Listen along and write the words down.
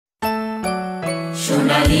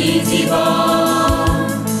সোনালী জীবন,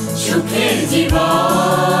 সুখের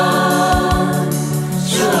জীবন।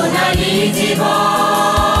 সোনালী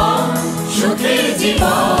জীবন, সুখের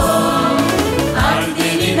জীবন। আর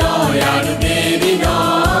দেরি নয়, আর দেরি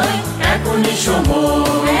নয়, এখনই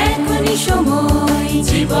সময়, এখনই সময়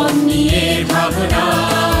জীবন নিয়ে ভাবনা।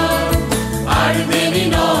 আর দেরি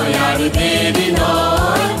নয়, আর দেরি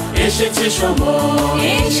নয়, এসেছে সময়,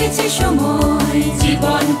 এসেছে সময়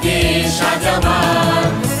জীবনকে সাজাবার।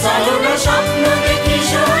 চলো না স্বপ্ন দেখি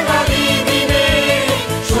সোনালী দিনে,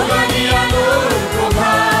 সোনালী আলোর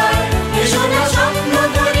প্রভাত। এসো না স্বপ্ন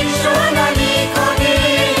ধরি সোনালী ক্ষণে,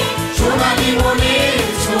 সোনালী মনের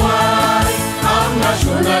ছোঁয়ায়। আমরা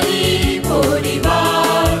সোনালী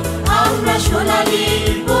পরিবার, আমরা সোনালী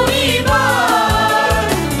পরিবার।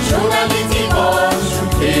 সোনালী জীবন,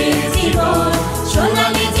 সুখের জীবন।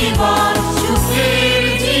 সোনালী জীবন, সুখের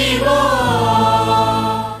জীবন।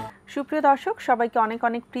 সুপ্রিয় দর্শক, সবাইকে অনেক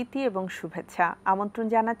অনেক প্রীতি এবং শুভেচ্ছা। আমন্ত্রণ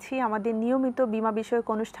জানাচ্ছি আমাদের নিয়মিত বীমা বিষয়ক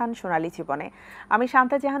অনুষ্ঠান সোনালী জীবনে। আমি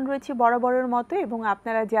শান্তা জাহান রয়েছি বরাবরের মতো, এবং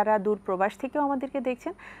আপনারা যারা দূর প্রবাস থেকেও আমাদেরকে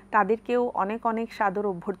দেখছেন তাদেরকেও অনেক অনেক সাদর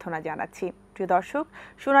অভ্যর্থনা জানাচ্ছি। প্রিয় দর্শক,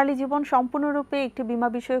 সোনালী জীবন সম্পূর্ণরূপে একটি বীমা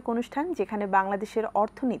বিষয়ক অনুষ্ঠান, যেখানে বাংলাদেশের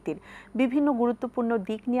অর্থনীতির বিভিন্ন গুরুত্বপূর্ণ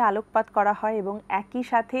দিক নিয়ে আলোকপাত করা হয় এবং একই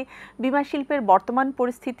সাথে বীমা শিল্পের বর্তমান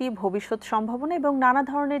পরিস্থিতি, ভবিষ্যৎ সম্ভাবনা এবং নানা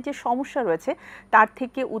ধরনের যে সমস্যা রয়েছে তার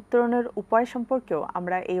থেকে উত্তরণের উপায় সম্পর্কেও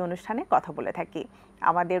আমরা এই অনুষ্ঠানে কথা বলে থাকি।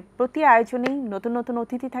 আমাদের প্রতি আয়োজনেই নতুন নতুন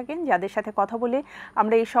অতিথি থাকেন, যাদের সাথে কথা বলে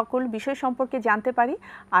আমরা এই সকল বিষয় সম্পর্কে জানতে পারি।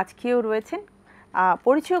 আজকেও রয়েছেন,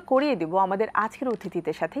 পরিচয় করিয়ে দেব আমাদের আজকের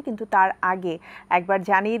অতিথিদের সাথে, কিন্তু তার আগে একবার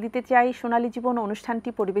জানিয়ে দিতে চাই সোনালী জীবন অনুষ্ঠানটি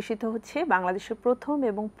পরিবেশিত হচ্ছে বাংলাদেশের প্রথম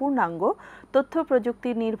এবং পূর্ণাঙ্গ তথ্য প্রযুক্তি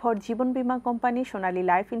নির্ভর জীবন বীমা কোম্পানি সোনালী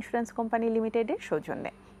লাইফ ইন্স্যুরেন্স কোম্পানি লিমিটেডের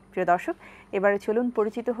সৌজন্যে। প্রিয় দর্শক, এবারে চলুন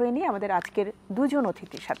পরিচিত হয়ে নিই আমাদের আজকের দুজন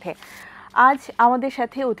অতিথির সাথে। আজ আমাদের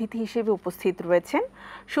সাথে অতিথি হিসেবে উপস্থিত রয়েছেন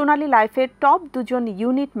সোনালী লাইফের টপ দুজন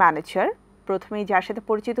ইউনিট ম্যানেজার। প্রথমেই যার সাথে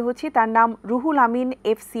পরিচিত হচ্ছি তার নাম রুহুল আমিন,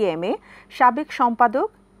 FCMA, সাবেক সম্পাদক,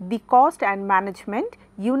 the cost and management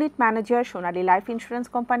unit manager Sonali life insurance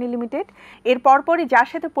company limited. এর পরপরই যার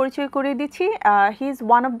সাথে পরিচয় করিয়ে দিচ্ছি, he is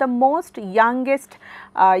one of the most youngest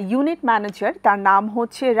unit manager. তার নাম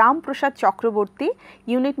হচ্ছে রামপ্রসাদ চক্রবর্তী,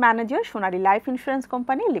 ইউনিট ম্যানেজার সোনালী লাইফ ইন্স্যুরেন্স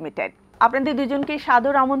কোম্পানি লিমিটেড। আপনাদের দুজনকে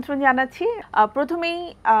সাদর আমন্ত্রণ জানাচ্ছি। প্রথমেই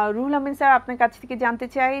রুহুল আমিন স্যার, আপনার কাছ থেকে জানতে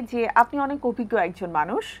চাই যে আপনি অনেক অভিজ্ঞ একজন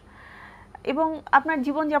মানুষ এবং আপনার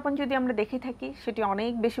জীবনযাপন যদি আমরা দেখে থাকি সেটি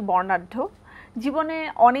অনেক বেশি বর্ণাঢ্য। জীবনে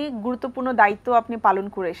অনেক গুরুত্বপূর্ণ দায়িত্ব আপনি পালন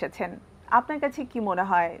করে এসেছেন। আপনার কাছে কি মনে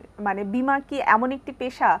হয়, মানে বীমা কি এমন একটি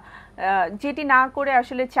পেশা যেটি না করে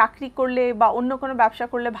আসলে চাকরি করলে বা অন্য কোনো ব্যবসা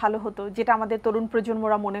করলে ভালো হতো, যেটা আমাদের তরুণ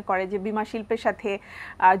প্রজন্মরা মনে করে যে বীমা শিল্পের সাথে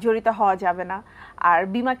জড়িত হওয়া যাবে না? আর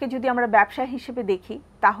বীমাকে যদি আমরা ব্যবসা হিসেবে দেখি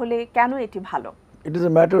তাহলে কেন এটি ভালো? It is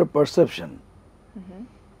a matter of perception.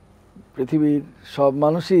 পৃথিবীর সব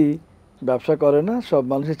মানুষই ব্যবসা করে না, সব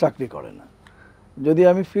মানুষই চাকরি করে না। যদি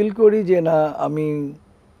আমি ফিল করি যে না, আমি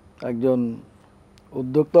একজন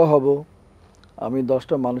উদ্যোক্তা হব, আমি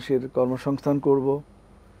 10টা মানুষের কর্মসংস্থান করব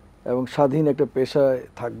এবং স্বাধীন একটা পেশায়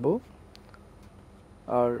থাকব,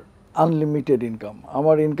 আর আনলিমিটেড ইনকাম,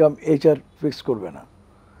 আমার ইনকাম HR ফিক্স করবে না,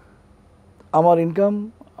 আমার ইনকাম,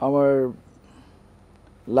 আমার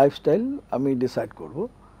লাইফস্টাইল আমি ডিসাইড করব,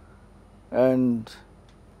 অ্যান্ড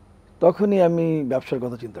তখনই আমি ব্যবসার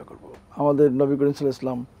কথা চিন্তা করব। আমাদের নবী করিম সাল্লাল্লাহু আলাইহি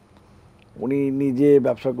ওয়াসাল্লাম উনি নিজে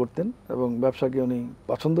ব্যবসা করতেন এবং ব্যবসাকে উনি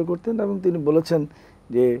পছন্দ করতেন, এবং তিনি বলেছেন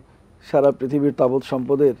যে সারা পৃথিবীর তাবৎ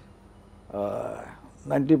সম্পদের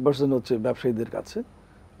 90% হচ্ছে ব্যবসায়ীদের কাছে,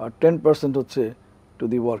 আর 10% হচ্ছে টু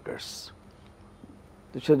দি ওয়ার্কার্স।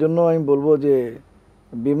 তো সেজন্য আমি বলবো যে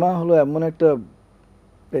বীমা হলো এমন একটা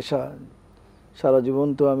পেশা। সারা জীবন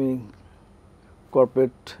তো আমি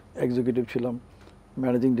কর্পোরেট এক্সিকিউটিভ ছিলাম,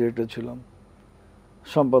 ম্যানেজিং ডিরেক্টর ছিলাম,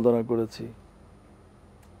 সম্পাদনা করেছি।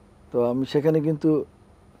 তো আমি সেখানে কিন্তু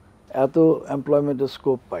এত এমপ্লয়মেন্টের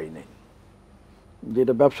স্কোপ পাইনি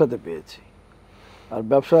যেটা ব্যবসাতে পেয়েছি। আর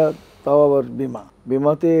ব্যবসা তাও আবার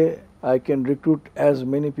বিমাতে I can recruit as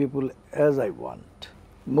many people as I want.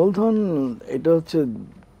 মূলধন, এটা হচ্ছে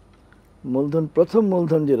মূলধন, প্রথম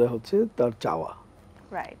মূলধন যেটা হচ্ছে তার চাওয়া।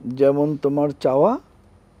 যেমন তোমার চাওয়া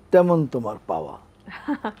তেমন তোমার পাওয়া।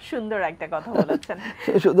 সুন্দর একটা কথা বলেছেন।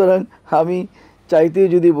 সুতরাং আমি চাইতে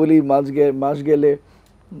যদি বলি মাস গেলে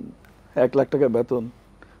 1 লাখ টাকা বেতন,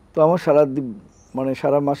 তো আমার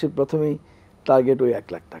সারা মাসের প্রথমেই টার্গেট ওই 1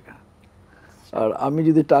 লাখ টাকা। আর আমি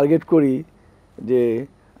যদি টার্গেট করি যে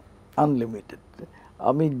আনলিমিটেড,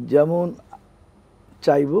 আমি যেমন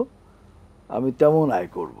চাইব আমি তেমন আয়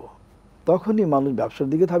করব, তখনই মানুষ ব্যবসার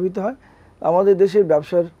দিকে ধাবিত হয়। আমাদের দেশের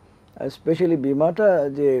ব্যবসার স্পেশালি বিমাটা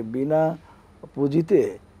যে বিনা পুঁজিতে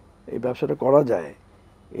এই ব্যবসাটা করা যায়,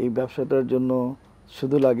 এই ব্যবসাটার জন্য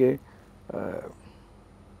শুধু লাগে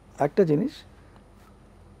একটা জিনিস,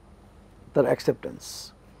 তার অ্যাকসেপ্টেন্স।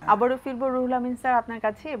 আবারও ফিরবো রুহুল আমিন স্যার আপনার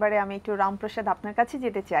কাছে। এবারে আমি একটু রামপ্রসাদ আপনার কাছে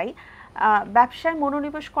যেতে চাই। ব্যবসায়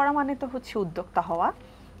মনোনিবেশ করা মানে তো হচ্ছে উদ্যোক্তা হওয়া,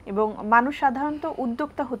 এবং মানুষ সাধারণত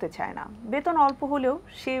উদ্যোক্তা হতে চায় না। বেতন অল্প হলেও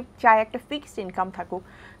সে চায় একটা ফিক্সড ইনকাম থাকুক।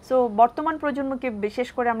 সো বর্তমান প্রজন্মকে বিশেষ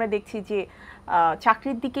করে আমরা দেখছি যে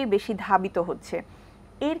চাকরির দিকেই বেশি ধাবিত হচ্ছে।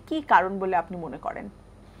 এর কি কারণ বলে আপনি মনে করেন?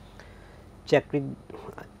 চাকরি,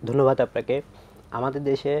 ধন্যবাদ আপনাকে। আমাদের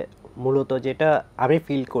দেশে মূলত যেটা আমি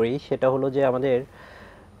ফিল করি সেটা হলো যে আমাদের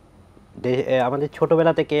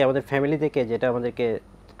ছোটবেলা থেকে, আমাদের ফ্যামিলি থেকে যেটা আমাদেরকে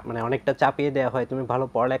মানে অনেকটা চাপিয়ে দেওয়া হয়, তুমি ভালো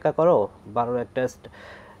পড়ালেখা করো, ভালো একটা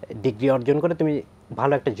ডিগ্রি অর্জন করে তুমি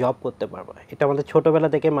ভালো একটা জব করতে পারবে। এটা আমাদের ছোটবেলা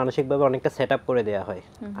থেকে মানসিকভাবে অনেকটা সেট আপ করে দেওয়া হয়।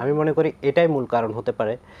 আমি মনে করি এটাই মূল কারণ হতে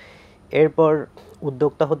পারে। এরপর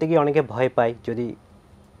উদ্যোক্তা হতে গিয়ে অনেকে ভয় পায়, যদি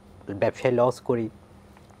ব্যবসায় লস করি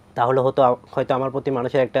তাহলে হয়তো আমার প্রতি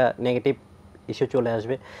মানুষের একটা নেগেটিভ ইস্যু চলে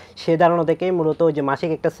আসবে। সে ধারণা থেকেই মূলত ওই যে মাসিক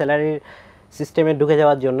একটা স্যালারির সিস্টেমে ঢুকে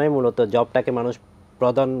যাওয়ার জন্যই মূলত জবটাকে মানুষ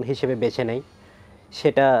প্রধান হিসেবে বেছে নেয়।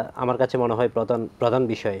 সেটা আমার কাছে মনে হয় প্রধান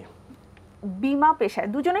বিষয়। বিমা পেশায়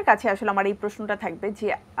দুজনের কাছে আসলে আমার এই প্রশ্নটা থাকবে যে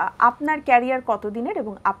আপনার ক্যারিয়ার কতদিনের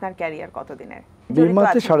এবং আপনার ক্যারিয়ার কতদিনের?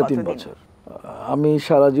 বিমাতে 3.5 বছর। আমি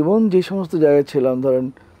সারা জীবন যে সমস্ত জায়গায় ছিলাম, ধরেন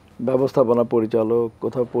ব্যবস্থাপনা পরিচালক,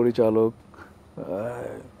 কোথাও পরিচালক,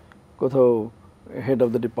 কোথাও হেড অফ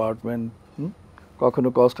দ্য ডিপার্টমেন্ট, কখনো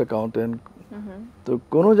কস্ট অ্যাকাউন্টেন্ট, তো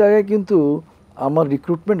কোনো জায়গায় কিন্তু আমার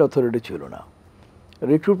রিক্রুটমেন্ট অথরিটি ছিল না।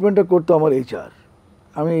 রিক্রুটমেন্টটা করতো আমার এইচআর।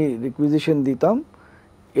 আমি রিকুইজিশন দিতাম,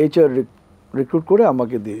 এইচআর রিক্রুট করে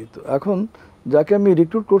আমাকে দিয়ে দিত। এখন যাকে আমি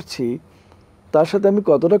রিক্রুট করছি তার সাথে আমি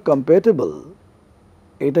কতটা কম্প্যাটেবল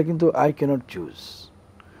এটা কিন্তু I cannot choose.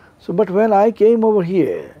 So but when I came over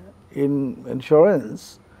here in insurance,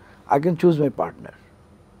 I can choose my partner.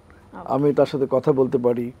 আমি তার সাথে কথা বলতে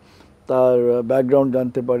পারি, তার ব্যাকগ্রাউন্ড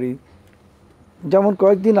জানতে পারি। যেমন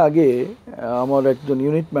কয়েকদিন আগে আমার একজন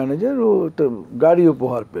ইউনিট ম্যানেজার ও একটা গাড়ি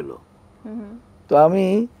উপহার পেল, তো আমি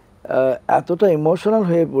এতটা ইমোশনাল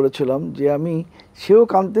হয়ে পড়েছিলাম যে সেও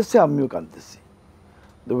কাঁদতেছে, আমিও কাঁদতেছি।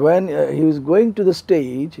 When he was going to the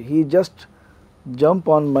stage, he just jumped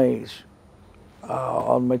on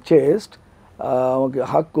my chest, আমাকে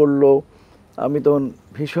হাগ করলো। আমি তখন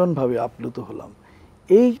ভীষণভাবে আপ্লুত হলাম।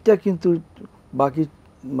 এইটা কিন্তু বাকি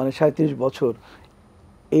 37 বছর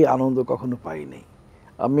এই আনন্দ কখনো পাই নাই।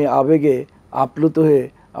 আমি আবেগে আপ্লুত হয়ে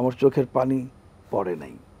আমার চোখের পানি পড়ে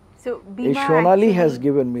নাই। এই সোনালি হ্যাজ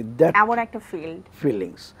গিভেন মি দ্যাট এমন একটা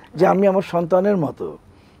ফিলিংস যে আমি আমার সন্তানের মতো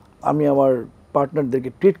আমি আমার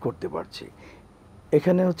পার্টনারদেরকে ট্রিট করতে পারছি।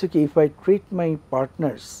 এখানে হচ্ছে কি, if I treat my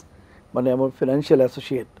partners, মানে আমার ফিনান্সিয়াল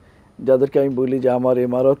অ্যাসোসিয়েট, যাদেরকে আমি বলি যে আমার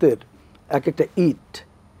ইমারতের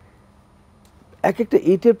এক একটা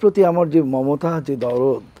ইটের প্রতি আমার যে মমতা, যে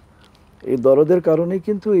দরদ, এই দরদের কারণেই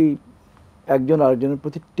কিন্তু এই একজন আরেকজনের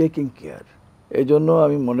প্রতি টেকিং কেয়ার। এই জন্য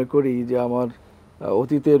আমি মনে করি যে আমার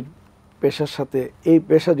অতীতের পেশার সাথে এই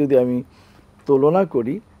পেশা যদি আমি তুলনা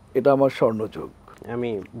করি, এটা আমার স্বর্ণযুগ। আমি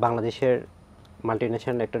বাংলাদেশের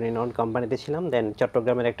মাল্টিনেশনাল একটা রিনাউন্ড কোম্পানিতে ছিলাম, দেন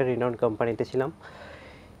চট্টগ্রামের একটা রিনাউন্ড কোম্পানিতে ছিলাম।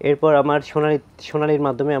 এরপর আমার সোনালির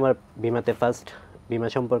মাধ্যমে আমার বিমাতে ফার্স্ট বিমা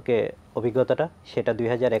সম্পর্কে অভিজ্ঞতাটা, সেটা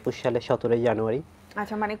 2021 সালে 17 জানুয়ারি।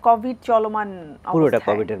 আচ্ছা, মানে কোভিড চলমান অবস্থায়, পুরোটা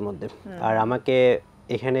কোভিডের মধ্যে। আর আমাকে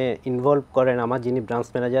এখানে ইনভলভ করেন আমার যিনি ব্রাঞ্চ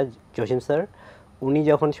ম্যানেজার জসিম স্যার। উনি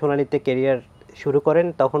যখন সোনালিতে ক্যারিয়ার শুরু করেন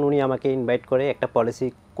তখন উনি আমাকে ইনভাইট করে একটা পলিসি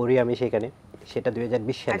করি আমি সেখানে, সেটা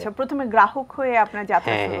 2020 সালে। আচ্ছা, প্রথমে গ্রাহক হয়ে আপনার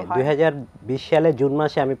যাত্রা শুরু হয়। 2020 সালে জুন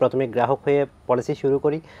মাসে আমি প্রথমে গ্রাহক হয়ে পলিসি শুরু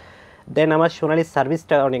করি। দেন আমার সোনালির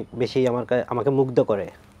সার্ভিসটা অনেক বেশি আমাকে মুগ্ধ করে,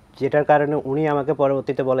 যেটার কারণে উনি আমাকে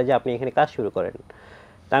পরবর্তীতে বলে যে আপনি এখানে কাজ শুরু করেন।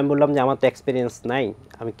 তা আমি বললাম যে আমার তো এক্সপিরিয়েন্স নাই,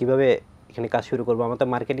 আমি কিভাবে এখানে কাজ শুরু করবো, আমার তো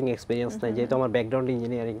মার্কেটিং এক্সপিরিয়েন্স নাই, যেহেতু আমার ব্যাকগ্রাউন্ড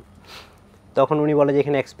ইঞ্জিনিয়ারিং। তখন উনি বলে যে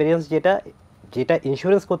এখানে এক্সপিরিয়েন্স যেটা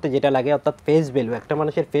ইন্স্যুরেন্স করতে যেটা লাগে, অর্থাৎ ফেস ভ্যালু, একটা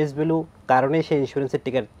মানুষের ফেস ভ্যালু কারণেই সে ইন্স্যুরেন্সের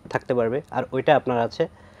টিকিট থাকতে পারবে, আর ওইটা আপনার আছে,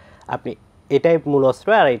 আপনি এটাই মূল অস্ত্র,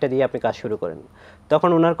 আর এটা দিয়ে আপনি কাজ শুরু করেন। তখন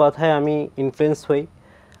ওনার কথায় আমি ইনফ্লুয়েন্স হই।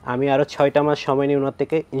 আমি আরও 6টা মাস সময় নিই ওনার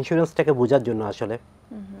থেকে ইন্স্যুরেন্সটাকে বোঝার জন্য আসলে।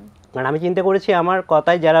 কারণ আমি চিন্তা করেছি আমার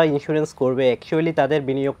কথায় যারা ইন্স্যুরেন্স করবে অ্যাকচুয়ালি তাদের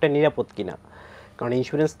বিনিয়োগটা নিরাপদ কিনা। কারণ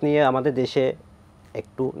ইন্স্যুরেন্স নিয়ে আমাদের দেশে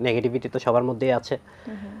একটু নেগেটিভিটি তো সবার মধ্যেই আছে।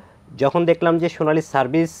 যখন দেখলাম যে সোনালির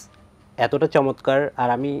সার্ভিস এতটা চমৎকার, আর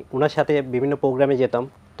আমি ওনার সাথে বিভিন্ন প্রোগ্রামে যেতাম,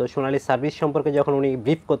 তো সোনালির সার্ভিস সম্পর্কে যখন উনি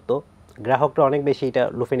ব্রিফ করতো, গ্রাহকরা অনেক বেশি এটা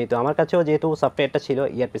লুফে নিত। আমার কাছেও যেহেতু সফটওয়্যারটা ছিল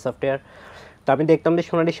ইআরপি সফটওয়্যার, তো আমি দেখতাম যে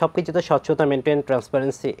সোনালির সব কিছুতে স্বচ্ছতা, মেনটেন,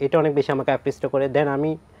 ট্রান্সপারেন্সি, এটা অনেক বেশি আমাকে আকৃষ্ট করে। দেন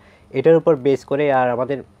আমি এটার উপর বেস করে আর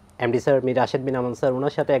আমাদের এমডি স্যার মীর রাশেদ বিন আমান স্যার,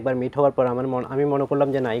 ওনার সাথে একবার মিট হওয়ার পর আমি মনে করলাম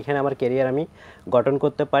যে না, এখানে আমার কেরিয়ার আমি গঠন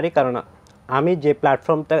করতে পারি, কারণ আমি যে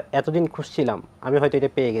প্ল্যাটফর্মটা এতদিন খুঁজছিলাম আমি হয়তো এটা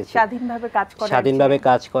পেয়ে গেছি, স্বাধীনভাবে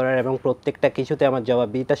কাজ করার এবং প্রত্যেকটা কিছুতে আমার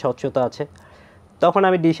জবাবদিহিতা স্বচ্ছতা আছে। তখন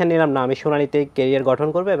আমি ডিসিশন নিলাম না, আমি সোনালীতে কেরিয়ার গঠন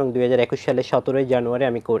করবো, এবং 2021 সালের 17 জানুয়ারি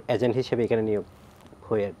আমি এজেন্ট হিসেবে এখানে নিয়োগ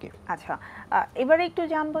হই আর কি। আচ্ছা, এবারে একটু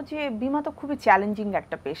জানবো যে বিমা তো খুবই চ্যালেঞ্জিং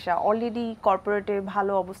একটা পেশা, অলরেডি কর্পোরেটে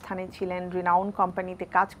ভালো অবস্থানে ছিলেন, রিনাউন কোম্পানিতে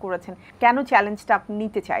কাজ করেছেন, কেন চ্যালেঞ্জটা আপনি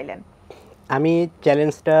নিতে চাইলেন? আমি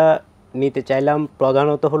চ্যালেঞ্জটা নিতে চাইলাম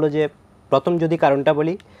প্রধানত হলো যে, প্রথম যদি কারণটা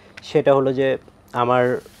বলি সেটা হলো যে আমার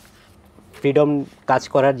ফ্রিডম কাজ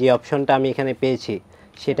করার যে অপশনটা আমি এখানে পেয়েছি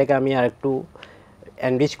সেটাকে আমি আর একটু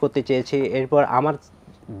এনরিচ করতে চেয়েছি। এরপর আমার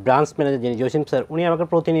ব্রাঞ্চ ম্যানেজার যিনি জসিম স্যার, উনি আমাকে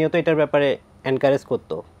প্রতিনিয়ত এটার ব্যাপারে এনকারেজ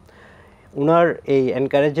করতো। ওনার এই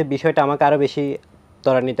এনকারেজের বিষয়টা আমাকে আরও বেশি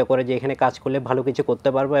ত্বরান্বিত করে যে এখানে কাজ করলে ভালো কিছু করতে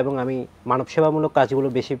পারবো, এবং আমি মানব সেবামূলক কাজগুলো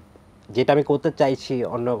বেশি, যেটা আমি করতে চাইছি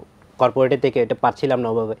অন্য কর্পোরেটের থেকে, এটা পারছিলাম না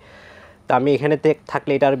ওভাবে। তো আমি এখানে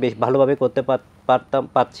থাকলে এটা আরও বেশ ভালোভাবে করতে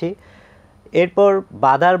পারছি। এরপর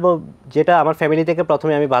বাধার যেটা আমার ফ্যামিলি থেকে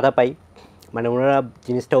প্রথমে আমি বাধা পাই, মানে ওনারা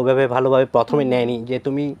জিনিসটা ওইভাবে ভালোভাবে প্রথমে নেয়নি যে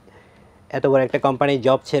তুমি এত বড় একটা কোম্পানি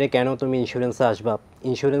জব ছেড়ে কেন তুমি ইন্স্যুরেন্সে আসবা,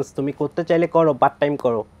 ইন্স্যুরেন্স তুমি করতে চাইলে করো, পার্ট টাইম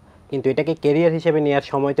করো, কিন্তু এটাকে কেরিয়ার হিসেবে নেওয়ার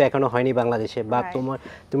সময় তো এখনও হয়নি বাংলাদেশে, বা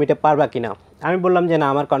তুমি এটা পারবা কি না। আমি বললাম যে না,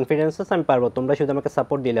 আমার কনফিডেন্স আছে, আমি পারবো, তোমরা শুধু আমাকে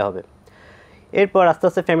সাপোর্ট দিলে হবে। এরপর আস্তে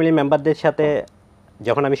আস্তে ফ্যামিলি মেম্বারদের সাথে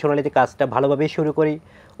যখন আমি সোনালীতে কাজটা ভালোভাবেই শুরু করি,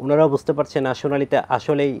 ওনারাও বুঝতে পারছে না সোনালীতে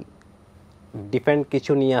আসলেই ডিফারেন্ট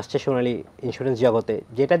কিছু নিয়ে আসছে সোনালী ইন্স্যুরেন্স জগতে,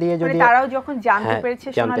 যেটা দিয়ে যদি তারাও যখন জানতে পেরেছে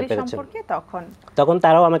সোনালী সম্পর্কে তখন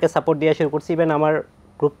তারাও আমাকে সাপোর্ট দেওয়া শুরু করছে। ইভেন আমার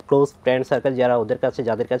গ্রুপ ক্লোজ ফ্রেন্ড সার্কেল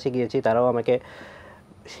যাদের কাছে গিয়েছি তারাও আমাকে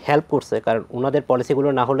হেল্প করছে, কারণ ওনাদের পলিসিগুলো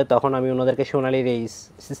না হলে তখন আমি ওনাদেরকে সোনালীর এই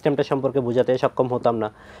সিস্টেমটা সম্পর্কে বোঝাতে সক্ষম হতাম না।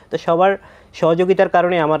 তো সবার সহযোগিতার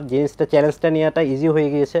কারণে আমার জিনিসটা চ্যালেঞ্জটা নেওয়াটা ইজি হয়ে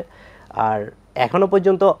গিয়েছে। আর এখনও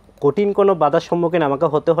পর্যন্ত কঠিন কোনো বাধার সম্মুখীন আমাকে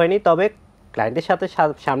হতে হয়নি, তবে ক্লায়েন্টের সাথে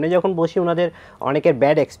সামনে যখন বসি ওনাদের অনেকের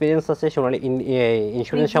ব্যাড এক্সপিরিয়েন্স আছে সোনালী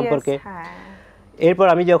ইন্স্যুরেন্স সম্পর্কে। এরপর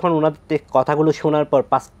আমি যখন ওনাদের কথাগুলো শোনার পর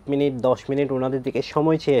 5 মিনিট 10 মিনিট ওনাদের দিকে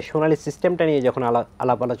সময় চেয়ে সোনালী সিস্টেমটা নিয়ে যখন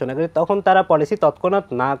আলাপ আলোচনা করি, তখন তারা পলিসি তৎক্ষণাৎ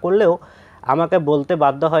না করলেও আমাকে বলতে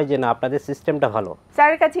বাধ্য হয় যে না, আপনাদের সিস্টেমটা ভালো।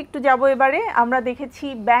 স্যারের কাছে একটু যাব এবারে। আমরা দেখেছি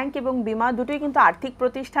ব্যাংক এবং বীমা দুটোই কিন্তু আর্থিক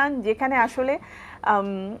প্রতিষ্ঠান, যেখানে আসলে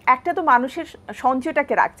একটা তো মানুষের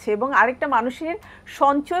সঞ্চয়টাকে রাখছে এবং আরেকটা মানুষের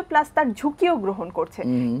সঞ্চয় প্লাস তার ঝুঁকিও গ্রহণ করছে,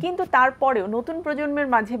 কিন্তু তারপরেও নতুন প্রজন্মের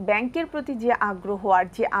মাঝে ব্যাংকের প্রতি যে আগ্রহ আর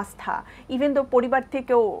যে আস্থা, ইভেন তো পরিবার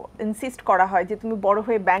থেকেও ইনসিস্ট করা হয় যে তুমি বড়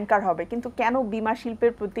হয়ে ব্যাংকার হবে, কিন্তু কেন বীমা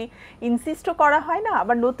শিল্পের প্রতি ইনসিস্টও করা হয় না,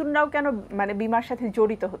 আবার নতুনরাও কেন মানে বীমার সাথে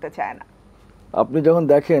জড়িত হতে চায় না? আপনি যখন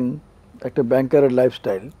দেখেন একটা ব্যাংকারের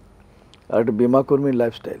লাইফস্টাইল আর একটা বীমা কর্মীর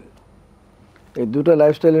লাইফস্টাইল, এই দুটো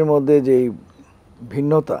লাইফস্টাইলের মধ্যে যে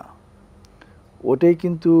ভিন্নতা, ওটাই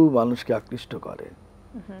কিন্তু মানুষকে আকৃষ্ট করে।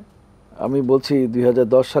 আমি বলছি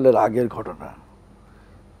 2010 সালের আগের ঘটনা।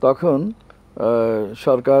 তখন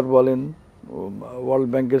সরকার বলেন, ওয়ার্ল্ড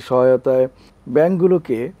ব্যাংকের সহায়তায়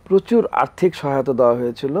ব্যাংকগুলোকে প্রচুর আর্থিক সহায়তা দেওয়া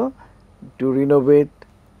হয়েছিল টু রিনোভেট,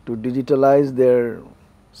 টু ডিজিটালাইজ দেয়ার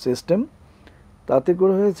সিস্টেম। তাতে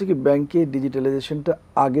করে হয়েছে কি, ব্যাংকে ডিজিটালাইজেশনটা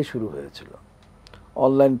আগে শুরু হয়েছিল,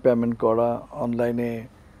 অনলাইন পেমেন্ট করা, অনলাইনে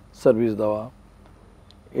সার্ভিস দেওয়া।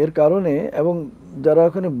 এর কারণে এবং যারা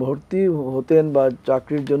ওখানে ভর্তি হতেন বা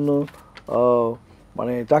চাকরির জন্য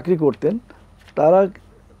মানে চাকরি করতেন, তারা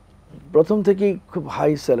প্রথম থেকেই খুব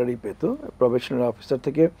হাই স্যালারি পেত, প্রফেশনাল অফিসার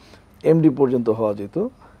থেকে এমডি পর্যন্ত হওয়া যেত।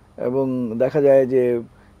 এবং দেখা যায় যে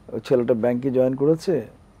ছেলেটা ব্যাংকে জয়েন করেছে,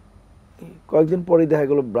 কয়েকদিন পরেই দেখা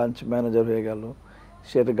গেল ব্রাঞ্চ ম্যানেজার হয়ে গেল,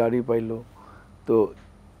 সে একটা গাড়ি পাইলো, তো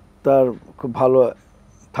তার খুব ভালো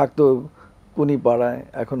থাকতো কুনিপাড়ায়,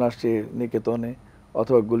 এখন আসছে নিকেতনে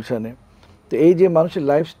অথবা গুলশানে। তো এই যে মানুষের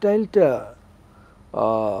লাইফস্টাইলটা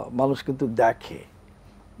মানুষ কিন্তু দেখে,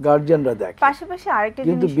 গার্জিয়ানরা দেখে, পাশাপাশি আরেকটা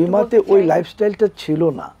কিন্তু বীমাতে ওই লাইফস্টাইলটা ছিল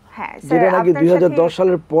না, যেটা নাকি 2010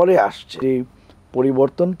 সালের পরে আসছে। এই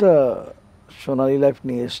পরিবর্তনটা সোনালী লাইফ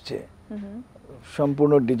নিয়ে এসছে,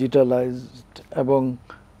 সম্পূর্ণ ডিজিটালাইজড এবং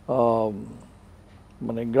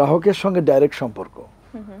মানে গ্রাহকের সঙ্গে ডাইরেক্ট সম্পর্ক,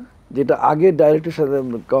 যেটা আগে ডাইরেক্টের সাথে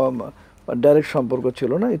ডাইরেক্ট সম্পর্ক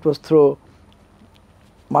ছিল না, ইট ওয়াজ থ্রো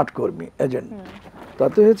মাঠকর্মী এজেন্ট।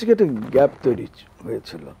 তাতে হয়েছে কি একটা গ্যাপ তৈরি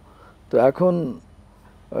হয়েছিল। তো এখন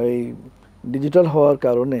এই ডিজিটাল হওয়ার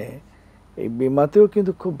কারণে এই বীমাতেও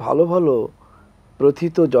কিন্তু খুব ভালো ভালো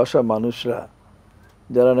প্রথিত যশা মানুষরা,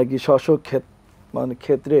 যারা নাকি মানে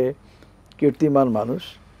ক্ষেত্রে কীর্তিমান মানুষ,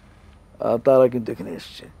 তারা কিন্তু এখানে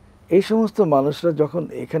এসছে। এই সমস্ত মানুষরা যখন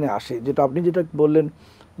এখানে আসে, যেটা আপনি যেটা বললেন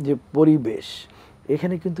যে পরিবেশ,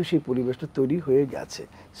 এখানে কিন্তু সেই পরিবেশটা তৈরি হয়ে গেছে,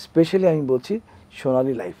 স্পেশালি আমি বলছি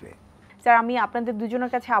সোনালী লাইফে। স্যার, আমি আপনাদের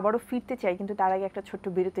দুজনের কাছে আবারও ফিরতে চাই, কিন্তু তার আগে একটা ছোট্ট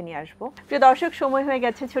বিরতি নিয়ে আসবো। প্রিয় দর্শক, সময় হয়ে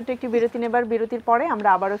গেছে ছোট্ট একটি বিরতি নেবার। বিরতির পরে আমরা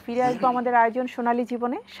আবারও ফিরে আসবো আমাদের আয়োজন সোনালী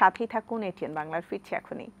জীবনে। সাথেই থাকুন, এটিএন বাংলার ফিরছে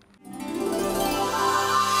এখনই।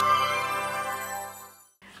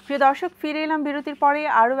 প্রিয় দর্শক, ফিরে এলাম বিরতির পরে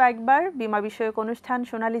আরও একবার বীমা বিষয়ক অনুষ্ঠান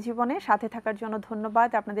সোনালী জীবনে। সাথে থাকার জন্য ধন্যবাদ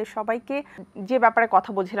আপনাদের সবাইকে। যে ব্যাপারে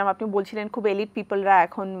কথা বলছিলাম, আপনি বলছিলেন খুব এলিট পিপলরা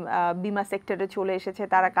এখন বীমা সেক্টরে চলে এসেছে,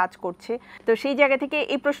 তারা কাজ করছে। তো সেই জায়গা থেকে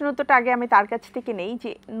এই প্রশ্ন উত্তরটা আগে আমি তার কাছ থেকে নেই,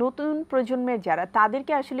 যে নতুন প্রজন্মের যারা,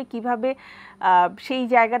 তাদেরকে আসলে কিভাবে সেই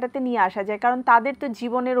জায়গাটাতে নিয়ে আসা যায়, কারণ তাদের তো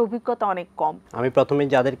জীবনের অভিজ্ঞতা অনেক কম। আমি প্রথমে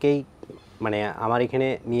যাদেরকেই মানে আমার এখানে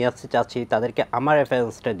নিয়ে আসতে চাচ্ছি তাদেরকে আমার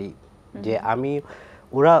রেফারেন্সটা দিই, যে আমি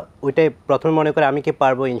ওরা ওইটাই প্রথমে মনে করে আমি কি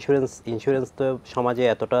পারবো। ইন্স্যুরেন্স তো সমাজে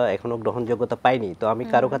এতটা এখনো গ্রহণযোগ্যতা পাইনি, তো আমি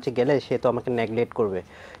কারো কাছে গেলে সে তো আমাকে নেগলেক্ট করবে,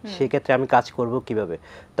 সেক্ষেত্রে আমি কাজ করব কিভাবে।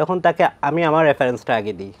 তখন তাকে আমি আমার রেফারেন্সটা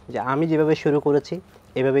আগে দিই, যে আমি যেভাবে শুরু করেছি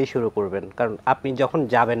এভাবেই শুরু করবেন। কারণ আপনি যখন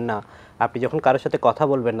যাবেন না, আপনি যখন কারোর সাথে কথা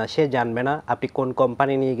বলবেন না, সে জানবে না আপনি কোন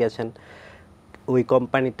কোম্পানি নিয়ে গেছেন, ওই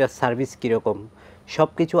কোম্পানিটার সার্ভিস কীরকম, সব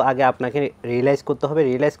কিছু আগে আপনাকে রিয়েলাইজ করতে হবে।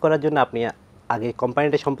 রিয়েলাইজ করার জন্য আপনি আগে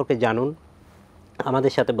কোম্পানিটা সম্পর্কে জানুন,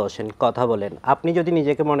 আমাদের সাথে বসেন, কথা বলেন। আপনি যদি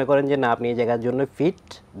নিজেকে মনে করেন যে না আপনি এই জায়গার জন্য ফিট,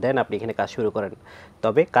 দেন আপনি এখানে কাজ শুরু করেন।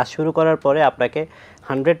 তবে কাজ শুরু করার পরে আপনাকে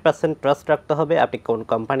 100% ট্রাস্ট রাখতে হবে। আপনি কোন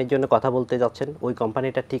কোম্পানির জন্য কথা বলতে যাচ্ছেন, ওই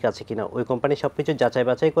কোম্পানিটা ঠিক আছে কিনা, ওই কোম্পানি সব কিছু যাচাই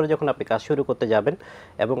বাছাই করে যখন আপনি কাজ শুরু করতে যাবেন,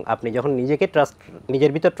 এবং আপনি যখন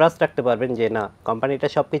নিজের ভিতর ট্রাস্ট রাখতে পারবেন যে না কোম্পানিটা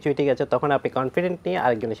সব কিছুই ঠিক আছে, তখন আপনি কনফিডেন্ট নিয়ে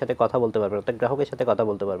আরেকজনের সাথে কথা বলতে পারবেন, অর্থাৎ গ্রাহকের সাথে কথা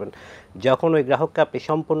বলতে পারবেন। যখন ওই গ্রাহককে আপনি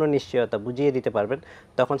সম্পূর্ণ নিশ্চয়তা বুঝিয়ে দিতে পারবেন,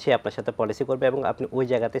 তখন সে আপনার সাথে পলিসি করবে এবং আপনি ওই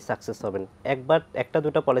জায়গাতে সাকসেস হবেন। একবার একটা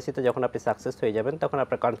দুটো পলিসিতে যখন আপনি সাকসেস হয়ে যাবেন, তখন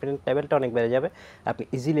আপনার কনফিডেন্স লেভেলটা অনেক বেড়ে যাবে, আপনি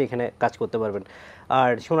ইজিলি এখানে কাজ করতে পারবেন।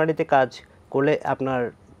 আর সোনালীতে কাজ করলে আপনার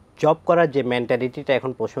জব করার যে মেন্টালিটিটা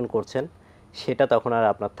এখন পোষণ করছেন, সেটা তখন আর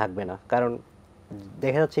আপনার থাকবে না। কারণ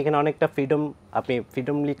দেখা যাচ্ছে এখানে অনেকটা ফ্রিডম, আপনি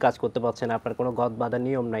ফ্রিডমলি কাজ করতে পারছেন, আপনার কোনো গদ বাঁধা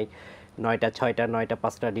নিয়ম নাই, 9টা 6টা 9টা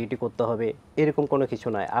 5টা ডিউটি করতে হবে, এরকম কোনো কিছু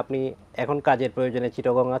নয়। আপনি এখন কাজের প্রয়োজনে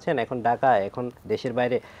চিটাগং আছেন, এখন ঢাকা, এখন দেশের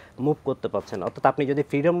বাইরে মুভ করতে পারছেন। অর্থাৎ আপনি যদি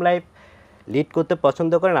ফ্রিডম লাইফ লিড করতে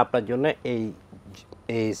পছন্দ করেন, আপনার জন্য এই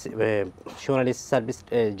এই সোনালী সার্ভিস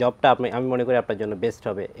জবটা আমি মনে করি আপনার জন্য বেস্ট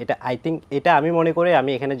হবে। এটা আমি মনে করি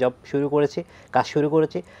আমি এখানে জব শুরু করেছি, কাজ শুরু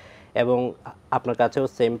করেছি, এবং আপনার কাছেও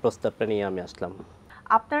সেম প্রস্তাবটা নিয়ে আমি আসলাম।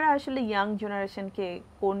 আপনারা আসলে ইয়াং জেনারেশনকে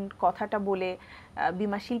কোন কথাটা বলে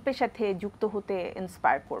বীমা শিল্পের সাথে যুক্ত হতে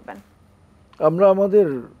ইন্সপায়ার করবেন? আমরা আমাদের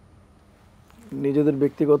নিজেদের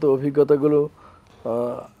ব্যক্তিগত অভিজ্ঞতাগুলো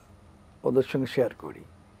ওদের সঙ্গে শেয়ার করি।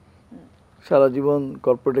 সারা জীবন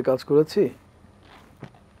কর্পোরেটে কাজ করেছি,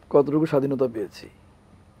 কতটুকু স্বাধীনতা পেয়েছি,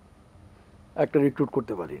 একটা রিক্রুট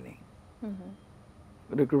করতে পারিনি।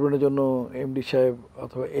 রিক্রুটমেন্টের জন্য এমডি সাহেব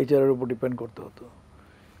অথবা এইচআর এর উপর ডিপেন্ড করতে হতো।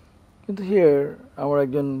 কিন্তু হিয়ার আমার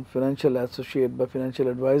একজন ফিনান্সিয়াল অ্যাসোসিয়েট বা financial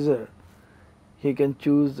adviser, he can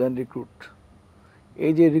choose and recruit.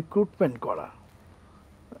 এই যে রিক্রুটমেন্ট করা,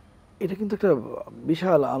 এটা কিন্তু একটা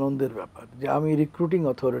বিশাল আনন্দের ব্যাপার, যে আমি রিক্রুটিং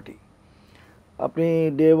অথরিটি। আপনি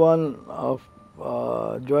day one of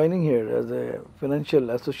joining here as a financial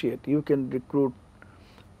associate, you can recruit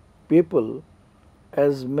people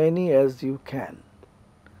as many as you can.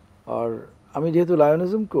 আর আমি যেহেতু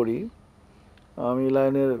লায়নিজম করি, আমি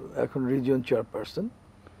লায়নের এখন রিজিয়ন চেয়ারপারসন।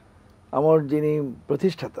 আমার যিনি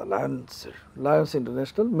প্রতিষ্ঠাতা লায়ন্স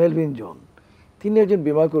ইন্টারন্যাশনাল, মেলভিন জন, তিনি একজন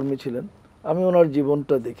বীমা কর্মী ছিলেন। আমি ওনার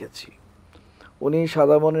জীবনটা দেখেছি। উনি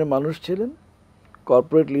সাদা মনের মানুষ ছিলেন,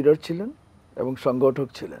 কর্পোরেট লিডার ছিলেন এবং সংগঠক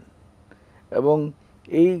ছিলেন, এবং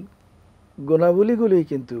এই গুণাবলীগুলি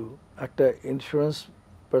কিন্তু একটা ইন্স্যুরেন্স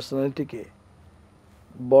পার্সোনালিটিকে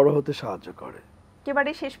বড় হতে সাহায্য করে।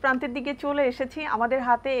 একেবারে শেষ প্রান্তের দিকে চলে এসেছি। আমাদের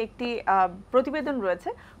হাতে একটি প্রতিবেদন রয়েছে,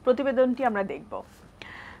 প্রতিবেদনটি আমরা দেখব।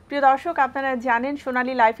 প্রিয় দর্শক, আপনারা জানেন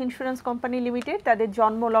সোনালী লাইফ ইন্স্যুরেন্স কোম্পানি লিমিটেড তাদের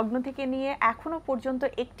জন্মলগ্ন থেকে নিয়ে এখনো পর্যন্ত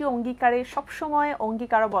একটি অঙ্গীকারে সবসময়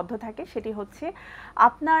অঙ্গীকারবদ্ধ থাকে, সেটি হচ্ছে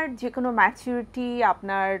আপনার যে কোনো ম্যাচুরিটি,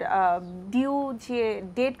 আপনার ডিউ যে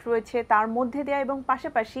ডেট রয়েছে তার মধ্যে দেয়া, এবং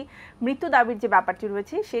পাশাপাশি মৃত্যু দাবির যে ব্যাপারটি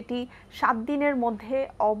রয়েছে সেটি 7 দিনের মধ্যে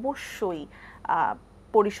অবশ্যই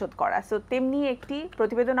পরিশোধ করা। সো তেমনি একটি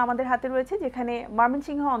প্রতিবেদন আমাদের হাতে রয়েছে, যেখানে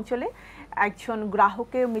ময়মনসিংহ অঞ্চলে একজন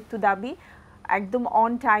গ্রাহকের মৃত্যু দাবি একদম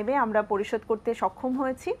অন টাইমে আমরা পরিশোধ করতে সক্ষম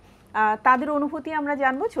হয়েছি। তাদের অনুভূতি আমরা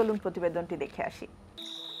জানবো, চলুন প্রতিবেদনটি দেখে আসি।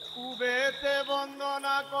 কুবেতে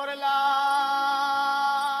বন্দনা করলাম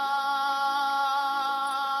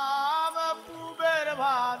কুবের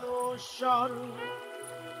ভানুশ্বর,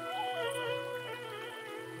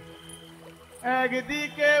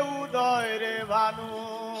 একদিকে উদয় রে ভানু,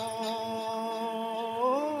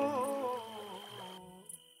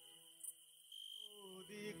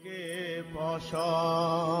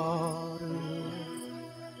 ফসল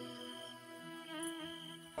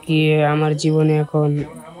কি আমার জীবনে এখন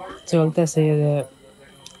চলতেছে যে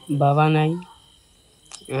বাবা নাই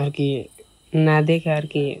আর কি, না দেখে আর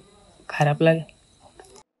কি খারাপ লাগে।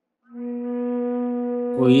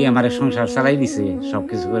 ওই আমার সংসার চালাই দিছে,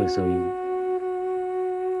 সবকিছু করেছে ওই,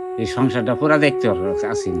 এই সংসারটা পুরা দেখতে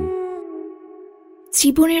আসিনি।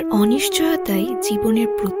 জীবনের অনিশ্চয়তাই জীবনের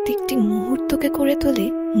প্রত্যেকটি মুহূর্তকে করে তোলে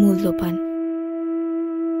মূল্যবান।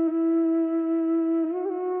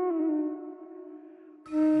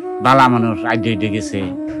 বালা মানুষ আইডে গেছে,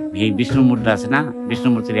 এই বিষ্ণুমূর্তি আছে না,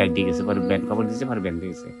 বিষ্ণুমূর্তির আইডে গেছে, পরে ব্যান খবর দিয়েছে, পরে ব্যান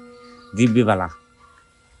গেছে দিব্যি বালা।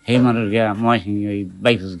 সেই মানুষ গিয়া ময়সিং ওই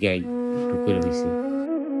বাইফুস গিয়াই টুক করে দিয়েছে।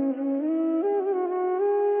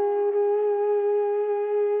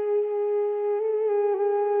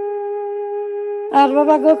 আর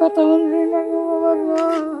বাবাকে কথা বলবি না,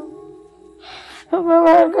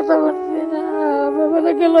 বাবার কথা বলবি না,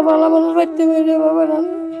 বাবারা গেল ভালো মানুষ বাড়তে পারে, বাবার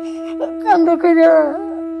কান্দ করে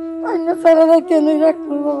অন্য সারা কেন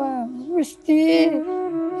রাখলো বাবা মিষ্টি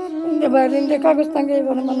বাইরে কাগজ টাঙ্গে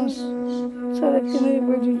বলে মানুষ সারা কেন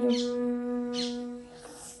বই দিল।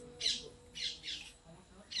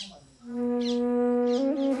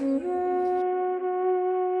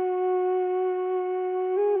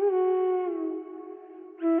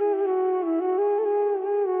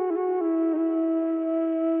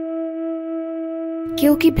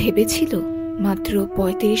 কেউ কি ভেবেছিল মাত্র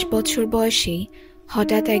 ৩৫ বছর বয়সেই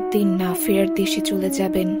হঠাৎ একদিন না ফেরার দেশে চলে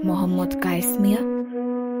যাবেন মোহাম্মদ কায়েস মিয়া?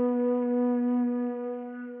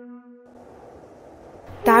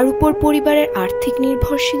 তার উপর পরিবারের আর্থিক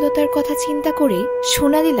নির্ভরশীলতার কথা চিন্তা করে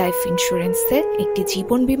সোনালী লাইফ ইন্স্যুরেন্সে একটি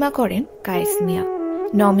জীবন বীমা করেন কায়েস মিয়া।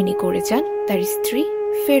 নমিনি করে যান তার স্ত্রী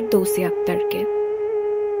ফেরদৌসী আক্তারকে।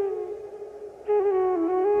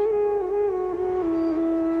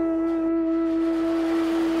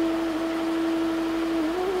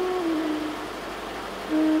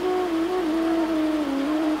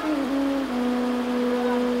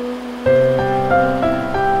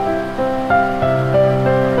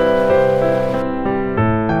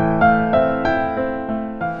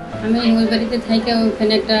 আমি ওই বাড়িতে থাইকা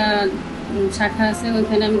ওখানে একটা শাখা আছে,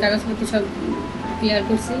 ওইখানে আমি কাগজপত্র সব ক্লিয়ার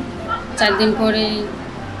করছি। 4 দিন পরে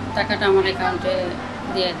টাকাটা আমার অ্যাকাউন্টে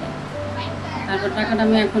দিয়ে দেয়। তারপর টাকাটা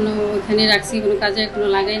আমি এখনও ওইখানে রাখছি, কোনো কাজে এখনও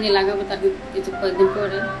লাগাইনি, লাগাবো তার কিছু কয়েকদিন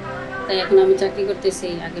পরে। তাই এখন আমি চাকরি করতেছি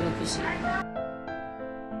আগের অফিসে।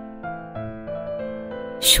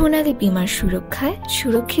 সোনালী বীমার সুরক্ষায়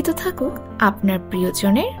সুরক্ষিত থাকুক আপনার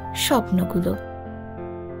প্রিয়জনের স্বপ্নগুলো।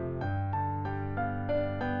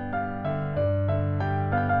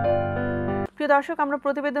 প্রিয় দর্শক, আমরা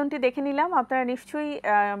প্রতিবেদনটি দেখে নিলাম। আপনারা নিশ্চয়ই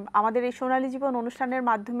আমাদের এই সোনালী জীবন অনুষ্ঠানের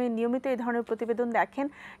মাধ্যমে নিয়মিত এই ধরনের প্রতিবেদন দেখেন,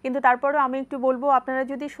 কিন্তু তারপরেও আমি একটু বলবো, আপনারা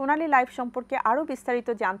যদি সোনালী লাইফ সম্পর্কে আরও বিস্তারিত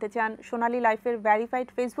জানতে চান, সোনালী লাইফের ভেরিফাইড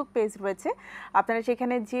ফেসবুক পেজ রয়েছে। আপনারা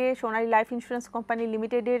সেখানে যে সোনালী লাইফ ইন্স্যুরেন্স কোম্পানি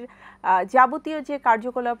লিমিটেডের যাবতীয় যে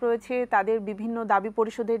কার্যকলাপ রয়েছে, তাদের বিভিন্ন দাবি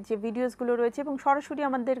পরিশোধের যে ভিডিওসগুলো রয়েছে এবং সরাসরি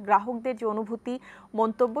আমাদের গ্রাহকদের যে অনুভূতি,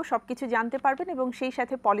 মন্তব্য সবকিছু জানতে পারবেন এবং সেই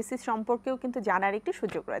সাথে পলিসি সম্পর্কেও কিন্তু জানার একটি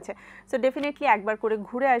সুযোগ রয়েছে। সো ডেফিনেটলি একবার করে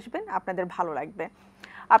ঘুরে আসবেন, আপনাদের ভালো লাগবে।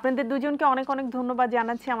 আপনাদের দুজনকে অনেক অনেক ধন্যবাদ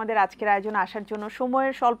জানাচ্ছি আমাদের আজকের আয়োজনে আসার জন্য।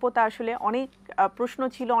 সময়ের স্বল্পতা, আসলে অনেক প্রশ্ন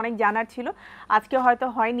ছিল, অনেক জানার ছিল, আজকে হয়তো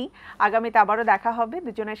হয়নি, আগামীতে আবারও দেখা হবে।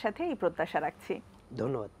 দুজনের সাথে এই প্রত্যাশা রাখছি।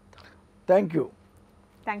 ধন্যবাদ। Thank you.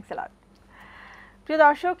 থ্যাঙ্কস আ লট। প্রিয়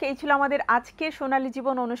দর্শক, এই ছিল আমাদের আজকে সোনালী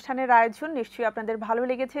জীবন অনুষ্ঠানের আয়োজন। নিশ্চয়ই আপনাদের ভালো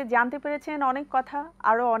লেগেছে, জানতে পেরেছেন অনেক কথা,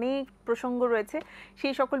 আরও অনেক প্রসঙ্গ রয়েছে।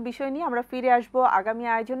 সেই সকল বিষয় নিয়ে আমরা ফিরে আসব আগামী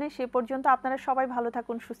আয়োজনে। সে পর্যন্ত আপনারা সবাই ভালো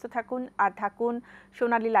থাকুন, সুস্থ থাকুন, আর থাকুন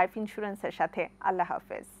সোনালী লাইফ ইন্স্যুরেন্সের সাথে। আল্লাহ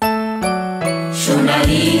হাফেজ।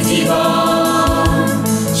 সোনালী জীবন,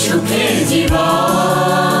 সুখের জীবন,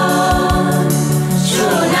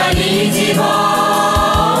 সোনালী জীবন।